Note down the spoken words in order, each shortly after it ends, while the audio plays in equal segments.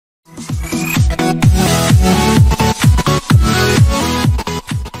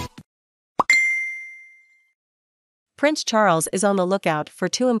Prince Charles is on the lookout for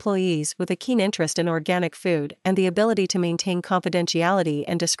two employees with a keen interest in organic food and the ability to maintain confidentiality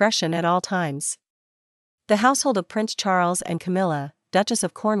and discretion at all times. The household of Prince Charles and Camilla, Duchess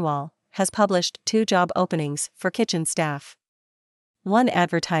of Cornwall, has published 2 job openings for kitchen staff. One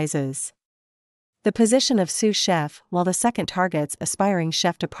advertises the position of sous chef, while the second targets aspiring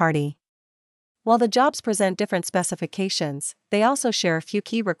chef de partie. While the jobs present different specifications, they also share a few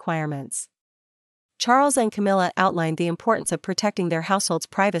key requirements. Charles and Camilla outlined the importance of protecting their household's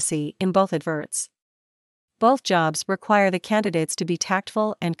privacy in both adverts. Both jobs require the candidates to be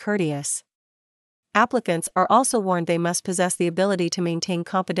tactful and courteous. Applicants are also warned they must possess the ability to maintain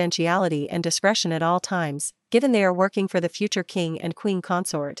confidentiality and discretion at all times, given they are working for the future king and queen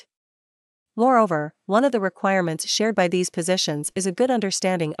consort. Moreover, one of the requirements shared by these positions is a good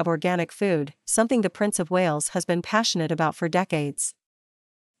understanding of organic food, something the Prince of Wales has been passionate about for decades.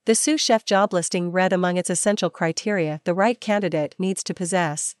 The sous chef job listing read among its essential criteria the right candidate needs to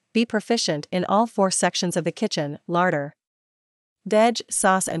possess, be proficient in all 4 sections of the kitchen: larder, veg,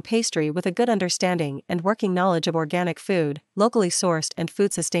 sauce and pastry, with a good understanding and working knowledge of organic food, locally sourced and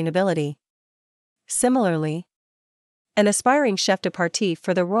food sustainability. Similarly, an aspiring chef de partie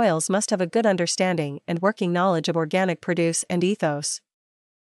for the royals must have a good understanding and working knowledge of organic produce and ethos,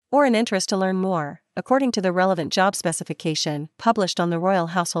 or an interest to learn more, according to the relevant job specification published on the royal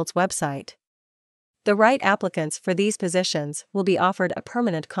household's website. The right applicants for these positions will be offered a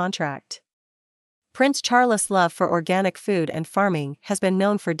permanent contract. Prince Charles' love for organic food and farming has been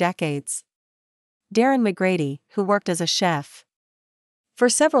known for decades. Darren McGrady, who worked as a chef for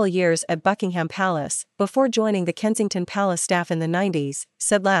several years at Buckingham Palace before joining the Kensington Palace staff in the 90s,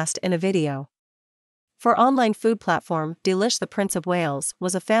 said last in a video. For online food platform Delish, the Prince of Wales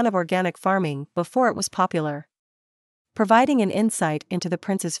was a fan of organic farming before it was popular, providing an insight into the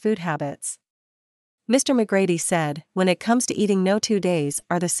prince's food habits. Mr. McGrady said, "When it comes to eating, no 2 days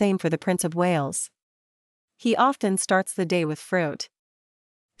are the same for the Prince of Wales. He often starts the day with fruit,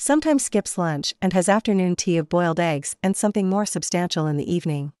 sometimes skips lunch and has afternoon tea of boiled eggs and something more substantial in the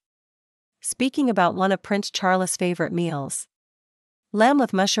evening." Speaking about one of Prince Charles' favorite meals, lamb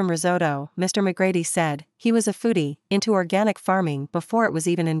with mushroom risotto, Mr. McGrady said he was a foodie, into organic farming before it was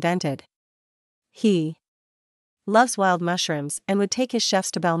even invented. He loves wild mushrooms and would take his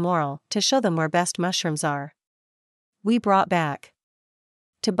chefs to Balmoral to show them where best mushrooms are. "We brought back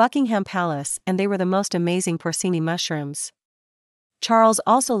to Buckingham Palace and they were the most amazing porcini mushrooms." Charles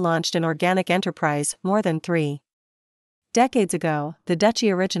also launched an organic enterprise more than 3 decades ago, the Duchy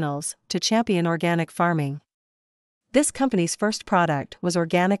Originals, to champion organic farming. This company's first product was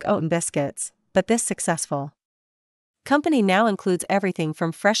organic oat and biscuits, but this successful company now includes everything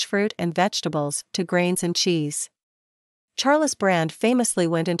from fresh fruit and vegetables to grains and cheese. Charles' brand famously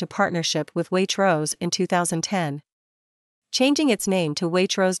went into partnership with Waitrose in 2010, changing its name to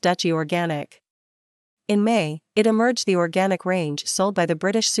Waitrose Duchy Organic. In May, it emerged the organic range sold by the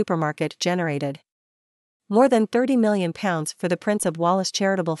British supermarket generated more than £30 million for the Prince of Wales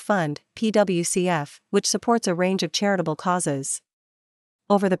Charitable Fund, PWCF, which supports a range of charitable causes.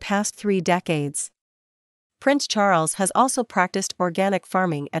 Over the past 3 decades, Prince Charles has also practiced organic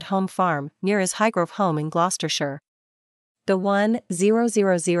farming at Home Farm near his Highgrove home in Gloucestershire. The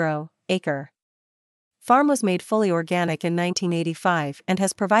 1,000-acre farm was made fully organic in 1985 and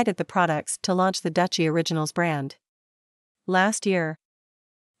has provided the products to launch the Duchy Originals brand. Last year,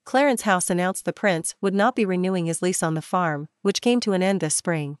 Clarence House announced the prince would not be renewing his lease on the farm, which came to an end this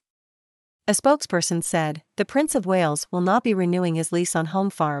spring. A spokesperson said, "The Prince of Wales will not be renewing his lease on Home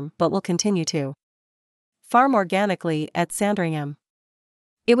Farm but will continue to farm organically at Sandringham."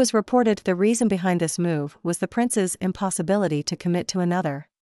 It was reported the reason behind this move was the prince's impossibility to commit to another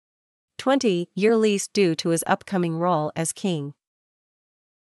 20-year lease due to his upcoming role as king.